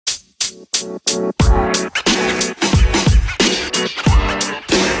Good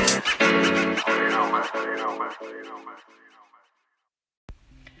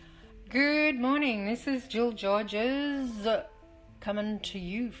morning, this is Jill Georges coming to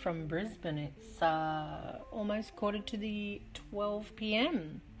you from Brisbane. It's almost quarter to the 12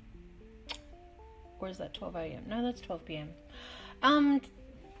 p.m. Or is that 12 a.m? No, that's 12 p.m.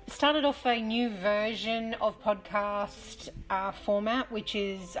 Started off a new version of podcast format, which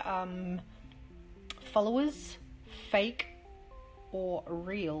is followers, fake or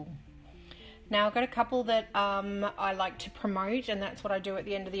real. Now, I've got a couple that I like to promote, and that's what I do at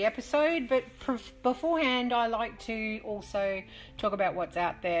the end of the episode. But beforehand, I like to also talk about what's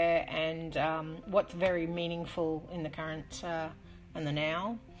out there and what's very meaningful in the current and the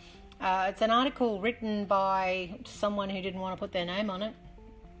now. It's an article written by someone who didn't want to put their name on it.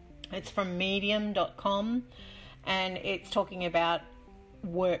 It's from medium.com, and it's talking about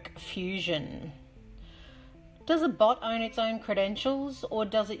work fusion. Does a bot own its own credentials, or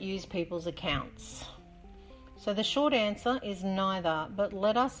does it use people's accounts? So the short answer is neither, but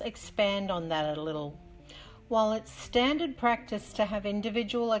let us expand on that a little. While it's standard practice to have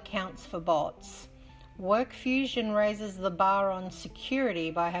individual accounts for bots, WorkFusion raises the bar on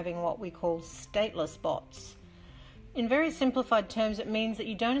security by having what we call stateless bots. In very simplified terms, it means that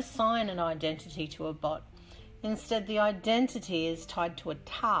you don't assign an identity to a bot. Instead, the identity is tied to a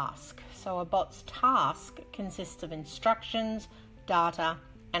task. So a bot's task consists of instructions, data,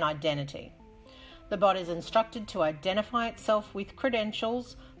 and identity. The bot is instructed to identify itself with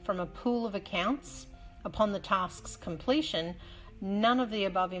credentials from a pool of accounts. Upon the task's completion, none of the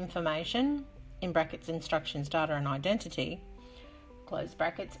above information, in brackets instructions, data, and identity, close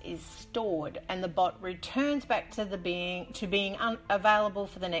brackets, is stored, and the bot returns back to being unavailable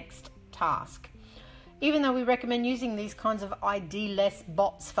for the next task. Even though we recommend using these kinds of ID-less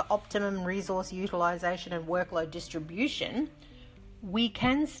bots for optimum resource utilization and workload distribution, we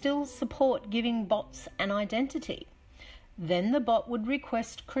can still support giving bots an identity. Then the bot would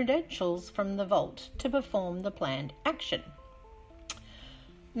request credentials from the vault to perform the planned action.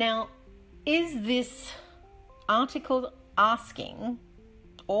 Now, is this article asking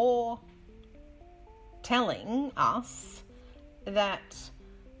or telling us that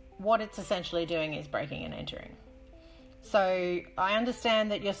what it's essentially doing is breaking and entering? So I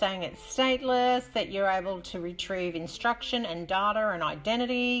understand that you're saying it's stateless, that you're able to retrieve instruction and data and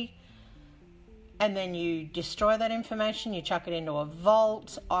identity, and then you destroy that information, you chuck it into a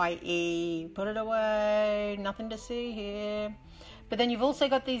vault, i.e. put it away, nothing to see here. But then you've also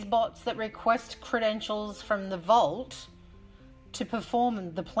got these bots that request credentials from the vault to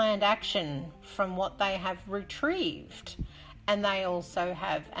perform the planned action from what they have retrieved. And they also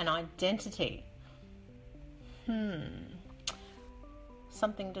have an identity.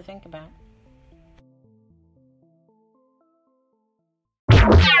 Something to think about.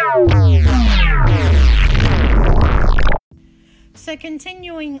 So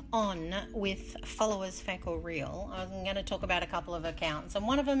continuing on with followers, fake or real, I'm going to talk about a couple of accounts. And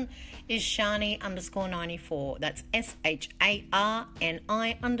one of them is Shani_94. That's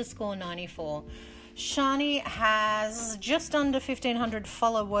SHARNI_94. Shani has just under 1,500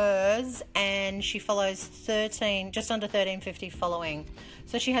 followers, and she follows just under 1,350 following.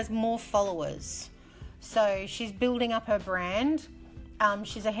 So she has more followers. So she's building up her brand.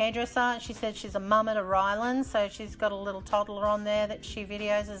 She's a hairdresser. She said she's a mum at a Ryland, so she's got a little toddler on there that she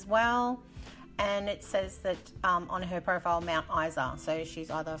videos as well. And it says that on her profile, Mount Isa. So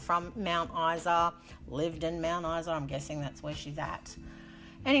she's either from Mount Isa, lived in Mount Isa. I'm guessing that's where she's at.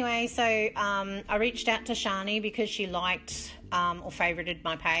 Anyway, so I reached out to Shani because she liked or favorited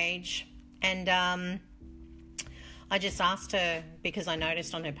my page, and I just asked her because I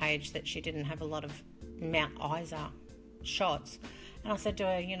noticed on her page that she didn't have a lot of Mount Isa shots, and I said to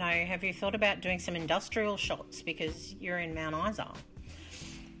her, have you thought about doing some industrial shots because you're in Mount Isa?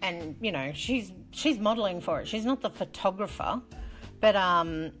 And she's modelling for it. She's not the photographer, but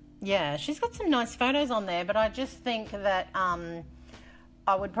she's got some nice photos on there. But I just think that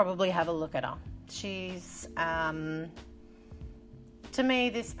I would probably have a look at her. She's, to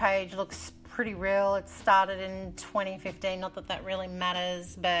me, this page looks pretty real. It started in 2015, not that that really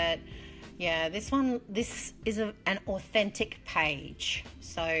matters, but yeah, this is an authentic page.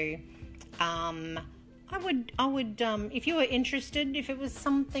 So, I would, if you were interested, if it was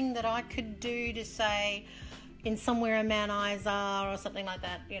something that I could do to say in somewhere in Mount Isa or something like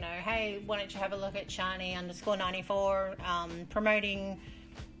that, hey, why don't you have a look at Shani_94, promoting,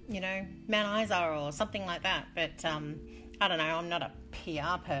 Mount Isa or something like that. But I don't know, I'm not a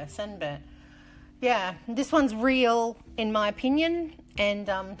PR person, but yeah, this one's real in my opinion, and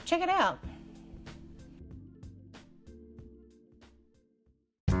check it out.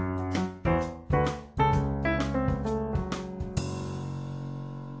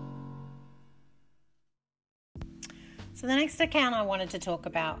 So the next account I wanted to talk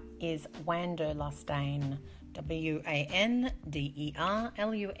about is Wanderlustane, WANDERLUSTAYNE.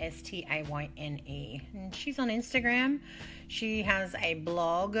 And she's on Instagram. She has a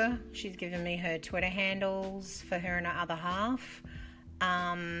blog. She's given me her Twitter handles for her and her other half.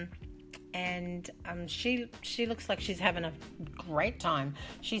 She looks like she's having a great time.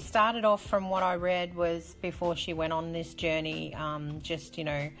 She started off, from what I read, was before she went on this journey,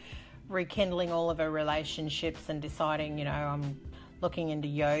 rekindling all of her relationships and deciding, I'm looking into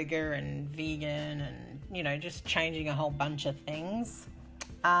yoga and vegan and, just changing a whole bunch of things.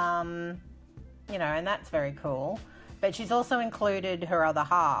 And that's very cool. But she's also included her other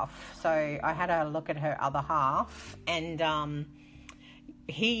half. So I had a look at her other half, and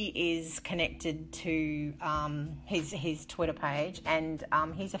he is connected to his Twitter page, and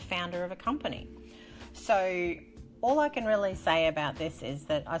he's a founder of a company. So all I can really say about this is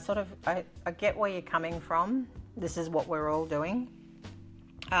that I get where you're coming from. This is what we're all doing.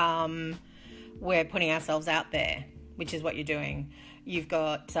 We're putting ourselves out there, which is what you're doing. You've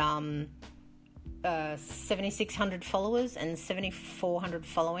got 7,600 followers and 7,400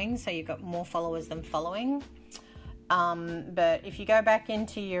 following, so you've got more followers than following. But if you go back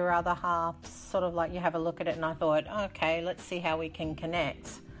into your other half, sort of like you have a look at it, and I thought, okay, let's see how we can connect.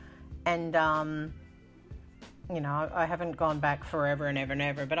 And, I haven't gone back forever and ever and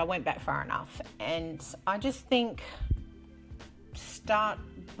ever, but I went back far enough. And I just think start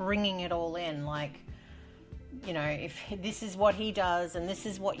bringing it all in. Like, if this is what he does and this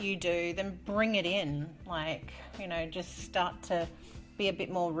is what you do, then bring it in. Like, just start to be a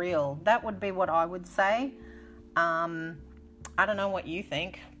bit more real. That would be what I would say. I don't know what you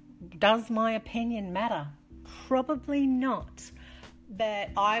think. Does my opinion matter? Probably not. But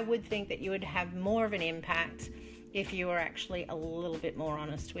I would think that you would have more of an impact if you were actually a little bit more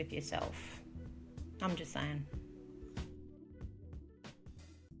honest with yourself. I'm just saying.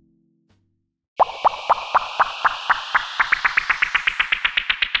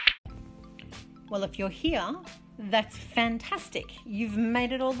 Well, if you're here, that's fantastic. You've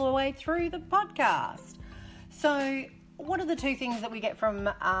made it all the way through the podcast. So what are the two things that we get from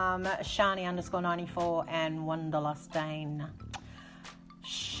Shani_94 and Wanderlustane?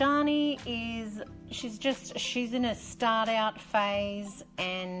 Shani she's in a start out phase,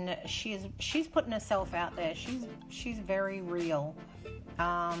 and she's putting herself out there. She's very real.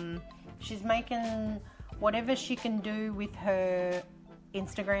 She's making whatever she can do with her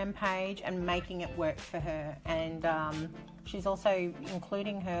Instagram page and making it work for her. And she's also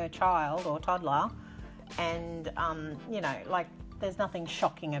including her child or toddler, and there's nothing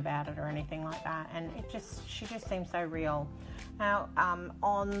shocking about it or anything like that, and she just seems so real. Now,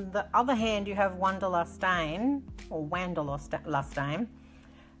 on the other hand, you have Wanderlustane,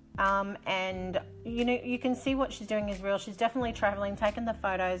 and you can see what she's doing is real. She's definitely traveling, taking the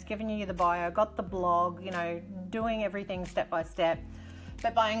photos, giving you the bio, got the blog, doing everything step by step.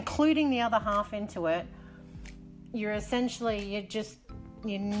 But by including the other half into it,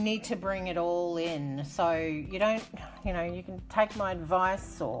 you need to bring it all in. So you don't, you can take my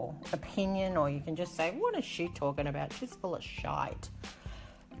advice or opinion, or you can just say, what is she talking about? She's full of shite.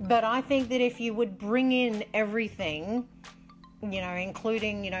 But I think that if you would bring in everything,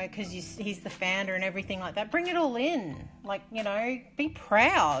 including, because he's the founder and everything like that, bring it all in. Like, be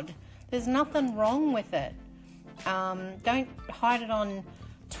proud. There's nothing wrong with it. Don't hide it on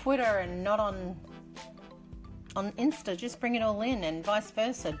Twitter and not on Insta. Just bring it all in, and vice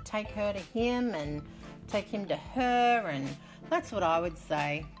versa. Take her to him and take him to her, and that's what I would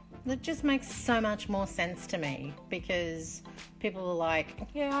say. It just makes so much more sense to me, because people are like,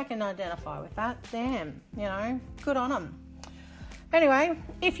 yeah, I can identify with that. Damn, good on them. Anyway,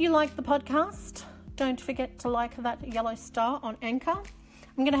 if you like the podcast, don't forget to like that yellow star on Anchor.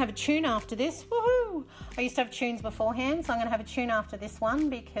 I'm going to have a tune after this. Woohoo! I used to have tunes beforehand, so I'm going to have a tune after this one,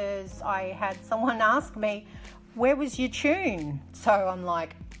 because I had someone ask me, where was your tune? So I'm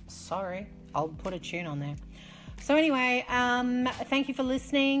like, sorry, I'll put a tune on there. So anyway, thank you for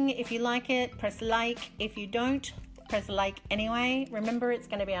listening. If you like it, press like. If you don't, press like anyway. Remember, it's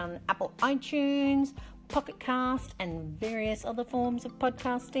going to be on Apple iTunes, Pocket Cast, and various other forms of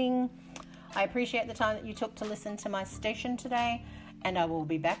podcasting. I appreciate the time that you took to listen to my station today, and I will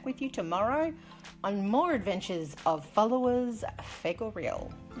be back with you tomorrow on more adventures of followers, fake or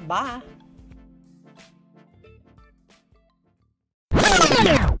real. Bye.